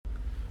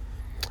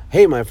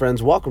Hey, my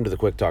friends, welcome to the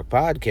Quick Talk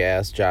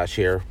Podcast. Josh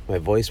here. My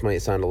voice might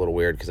sound a little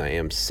weird because I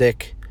am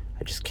sick.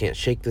 I just can't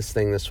shake this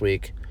thing this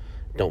week.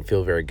 Don't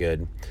feel very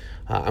good.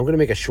 I'm going to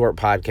make a short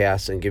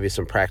podcast and give you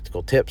some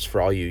practical tips for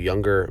all you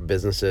younger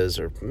businesses,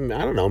 or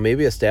I don't know,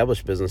 maybe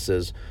established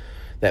businesses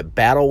that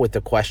battle with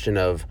the question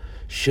of,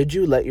 should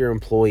you let your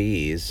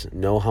employees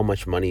know how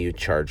much money you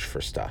charge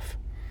for stuff?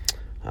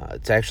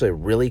 It's actually a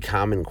really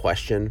common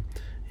question,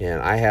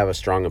 and I have a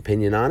strong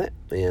opinion on it,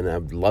 and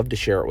I'd love to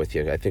share it with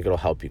you. I think it'll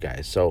help you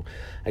guys. So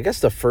I guess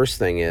the first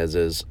thing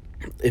is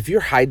if you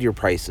hide your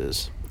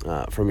prices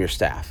from your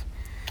staff,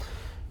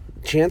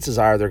 chances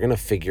are they're going to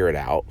figure it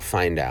out,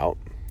 find out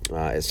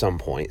at some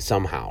point,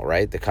 somehow,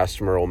 right? The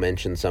customer will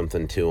mention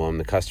something to them.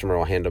 The customer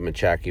will hand them a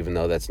check, even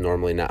though that's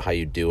normally not how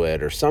you do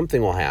it, or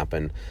something will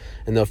happen,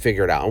 and they'll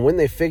figure it out. And when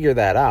they figure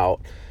that out,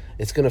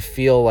 it's going to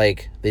feel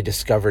like they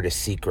discovered a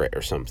secret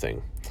or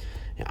something.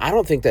 I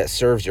don't think that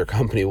serves your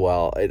company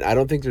well. I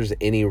don't think there's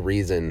any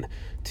reason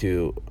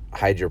to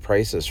hide your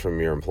prices from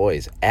your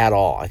employees at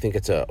all. I think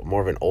it's a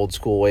more of an old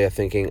school way of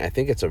thinking. I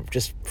think it's a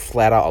just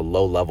flat out a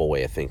low level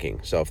way of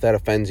thinking. So if that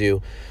offends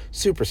you,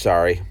 super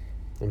sorry.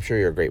 I'm sure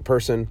you're a great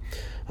person,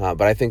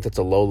 but I think that's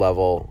a low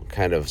level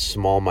kind of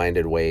small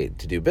minded way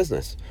to do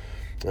business.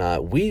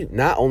 We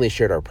not only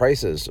shared our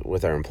prices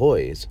with our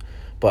employees,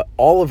 but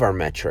all of our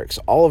metrics,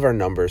 all of our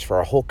numbers for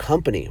our whole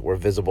company were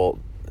visible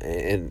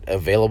and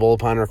available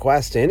upon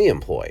request to any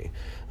employee,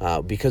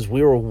 because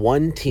we were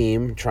one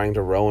team trying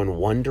to row in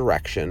one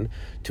direction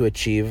to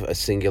achieve a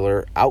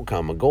singular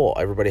outcome, a goal.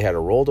 Everybody had a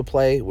role to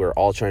play. We were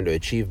all trying to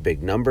achieve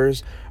big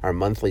numbers. Our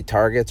monthly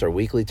targets, our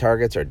weekly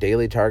targets, our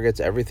daily targets,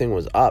 everything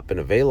was up and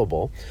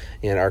available.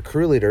 And our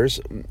crew leaders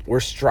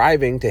were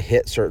striving to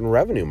hit certain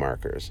revenue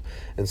markers.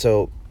 And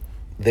so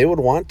they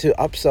would want to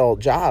upsell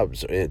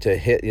jobs to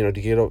hit,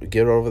 to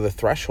get over the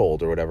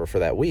threshold or whatever for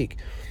that week.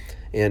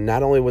 And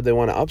not only would they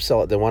want to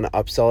upsell it, they want to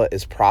upsell it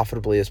as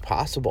profitably as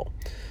possible.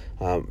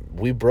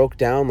 We broke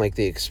down like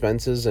the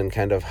expenses and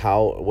kind of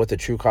what the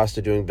true cost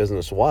of doing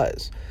business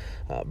was.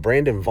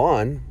 Brandon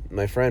Vaughn,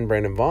 my friend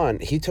Brandon Vaughn,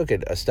 he took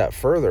it a step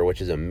further,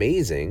 which is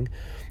amazing.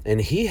 And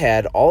he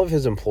had all of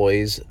his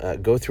employees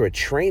go through a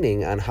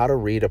training on how to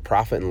read a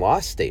profit and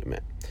loss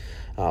statement.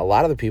 A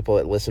lot of the people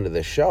that listen to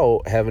this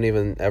show haven't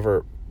even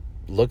ever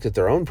looked at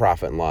their own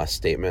profit and loss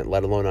statement,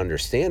 let alone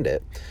understand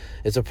it.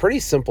 It's a pretty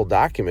simple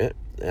document.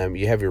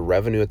 You have your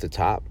revenue at the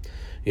top.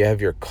 You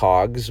have your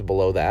COGS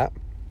below that.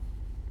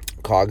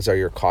 COGS are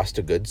your cost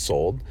of goods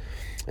sold.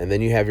 And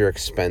then you have your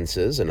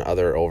expenses and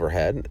other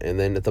overhead. And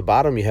then at the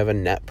bottom, you have a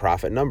net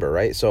profit number,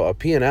 right? So a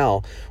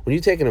P&L, when you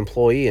take an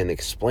employee and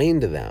explain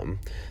to them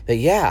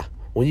that,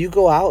 when you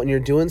go out and you're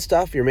doing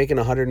stuff, you're making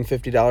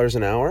 $150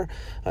 an hour,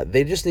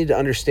 they just need to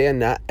understand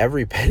not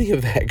every penny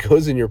of that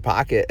goes in your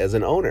pocket as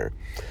an owner.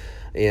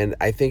 And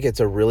I think it's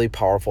a really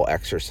powerful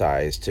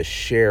exercise to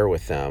share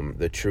with them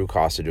the true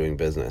cost of doing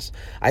business.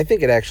 I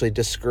think it actually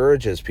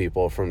discourages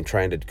people from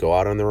trying to go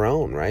out on their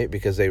own, right?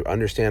 Because they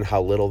understand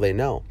how little they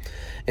know.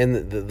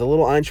 And the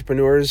little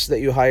entrepreneurs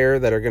that you hire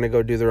that are going to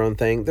go do their own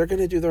thing, they're going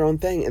to do their own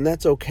thing, and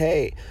that's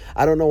okay.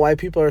 I don't know why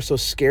people are so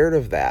scared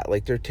of that.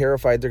 Like they're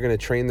terrified they're going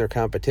to train their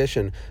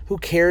competition. Who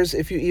cares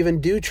if you even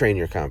do train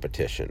your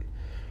competition?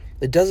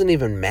 It doesn't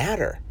even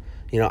matter.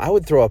 I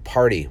would throw a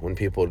party when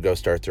people would go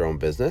start their own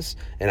business,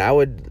 and I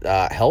would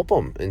help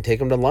them and take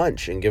them to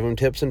lunch and give them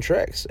tips and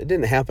tricks. It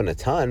didn't happen a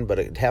ton, but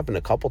it happened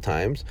a couple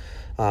times.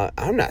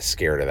 I'm not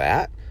scared of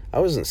that. I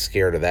wasn't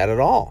scared of that at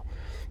all.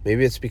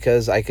 Maybe it's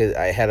because I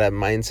had a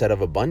mindset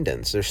of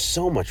abundance. There's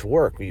so much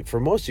work. For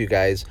most of you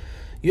guys,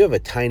 you have a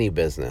tiny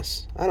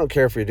business. I don't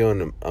care if you're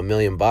doing $1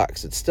 million.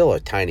 It's still a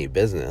tiny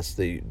business.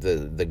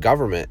 The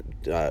government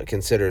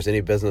considers any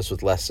business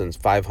with less than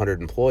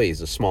 500 employees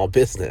a small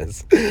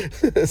business.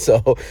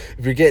 So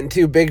if you're getting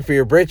too big for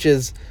your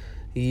britches,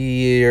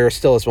 you're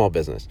still a small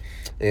business.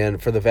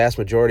 And for the vast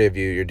majority of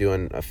you, you're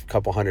doing a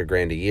couple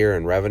 $100,000 a year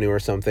in revenue or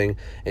something,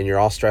 and you're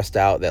all stressed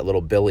out that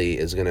little Billy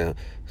is going to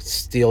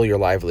steal your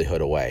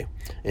livelihood away.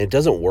 And it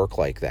doesn't work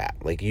like that.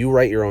 Like, you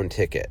write your own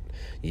ticket.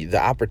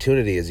 The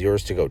opportunity is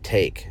yours to go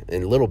take.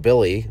 And little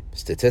Billy,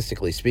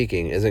 statistically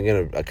speaking, isn't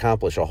going to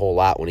accomplish a whole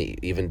lot when he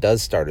even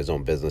does start his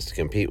own business to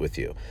compete with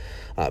you.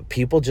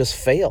 People just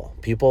fail.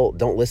 People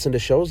don't listen to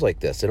shows like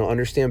this. They don't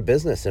understand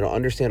business. They don't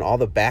understand all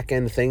the back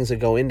end things that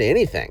go into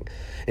anything.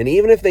 And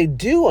even if they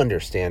do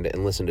understand it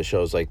and listen to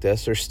shows like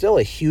this, there's still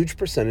a huge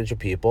percentage of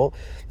people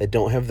that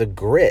don't have the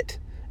grit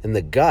and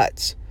the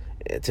guts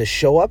to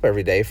show up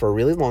every day for a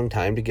really long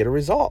time to get a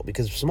result,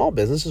 because small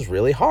business is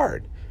really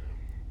hard.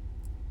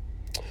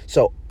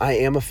 So I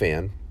am a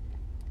fan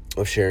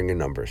of sharing your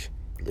numbers.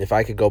 If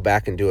I could go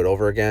back and do it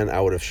over again,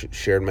 I would have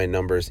shared my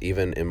numbers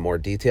even in more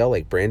detail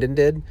like Brandon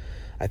did.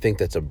 I think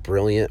that's a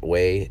brilliant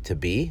way to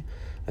be.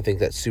 I think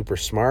that's super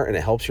smart, and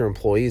it helps your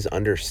employees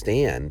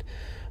understand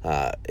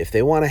if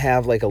they want to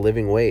have like a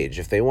living wage,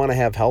 if they want to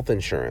have health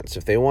insurance,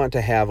 if they want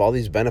to have all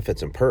these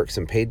benefits and perks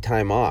and paid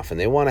time off, and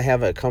they want to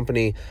have a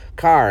company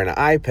car and an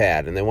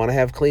iPad, and they want to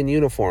have clean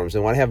uniforms, they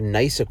want to have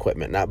nice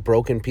equipment, not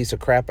broken piece of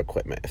crap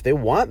equipment. If they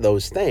want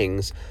those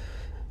things,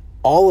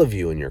 all of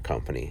you in your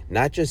company,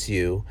 not just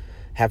you,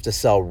 have to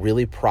sell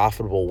really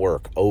profitable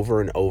work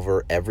over and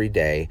over every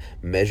day,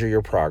 measure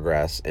your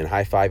progress, and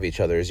high-five each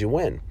other as you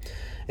win.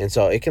 And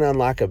so it can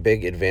unlock a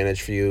big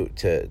advantage for you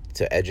to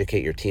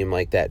educate your team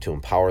like that, to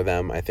empower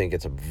them. I think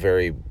it's a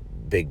very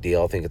big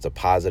deal. I think it's a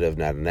positive,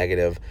 not a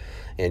negative,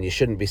 and you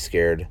shouldn't be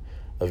scared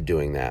of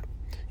doing that.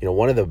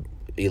 One of the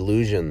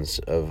illusions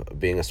of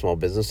being a small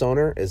business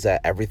owner is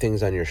that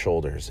everything's on your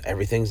shoulders,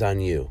 everything's on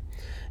you.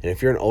 And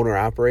if you're an owner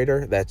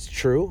operator, that's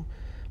true,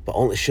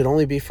 but should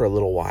only be for a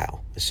little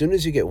while. As soon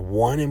as you get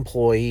one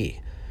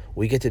employee,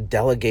 we get to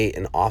delegate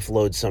and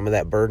offload some of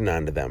that burden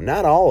onto them.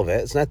 Not all of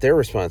it. It's not their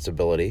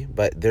responsibility,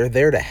 but they're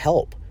there to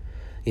help.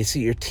 You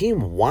see, your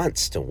team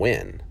wants to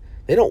win.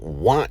 They don't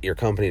want your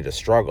company to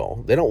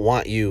struggle. They don't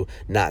want you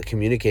not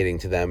communicating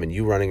to them and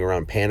you running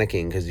around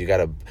panicking because you got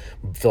to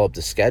fill up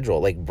the schedule.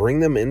 Like,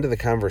 bring them into the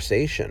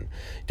conversation.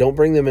 Don't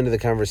bring them into the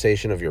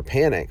conversation of your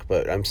panic,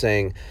 but I'm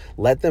saying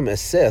let them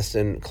assist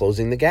in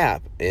closing the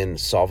gap, in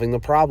solving the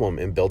problem,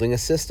 in building a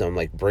system.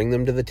 Like, bring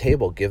them to the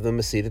table, give them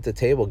a seat at the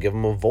table, give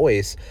them a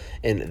voice,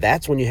 and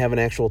that's when you have an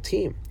actual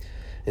team.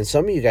 And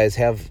some of you guys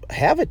have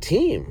a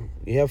team.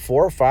 You have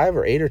 4 or 5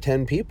 or 8 or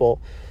 10 people,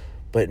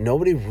 but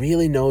nobody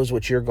really knows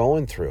what you're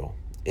going through.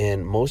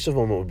 And most of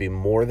them would be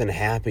more than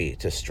happy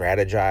to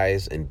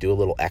strategize and do a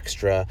little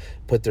extra,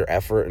 put their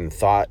effort and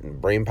thought and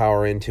brain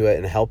power into it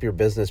and help your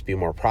business be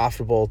more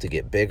profitable, to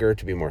get bigger,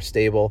 to be more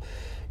stable.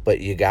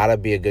 But you got to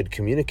be a good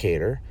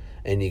communicator,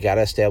 and you got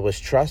to establish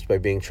trust by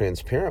being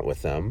transparent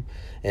with them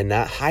and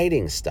not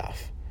hiding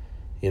stuff.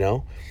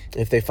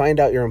 If they find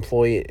out your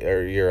employee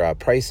or your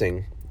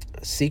pricing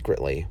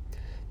secretly,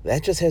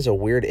 that just has a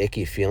weird,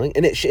 icky feeling,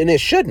 and it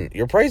shouldn't.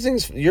 Your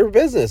pricing's your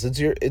business.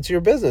 It's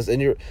your business,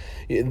 and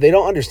they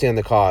don't understand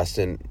the cost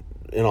and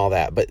all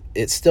that, but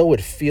it still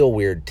would feel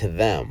weird to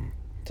them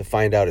to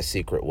find out a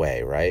secret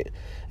way, right?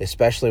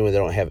 Especially when they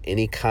don't have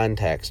any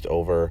context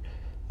over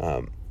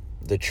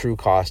the true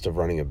cost of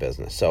running a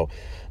business. So,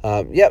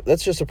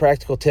 that's just a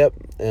practical tip.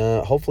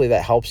 Hopefully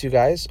that helps you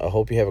guys. I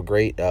hope you have a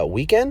great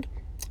weekend,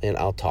 and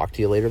I'll talk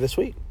to you later this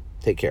week.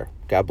 Take care.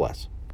 God bless.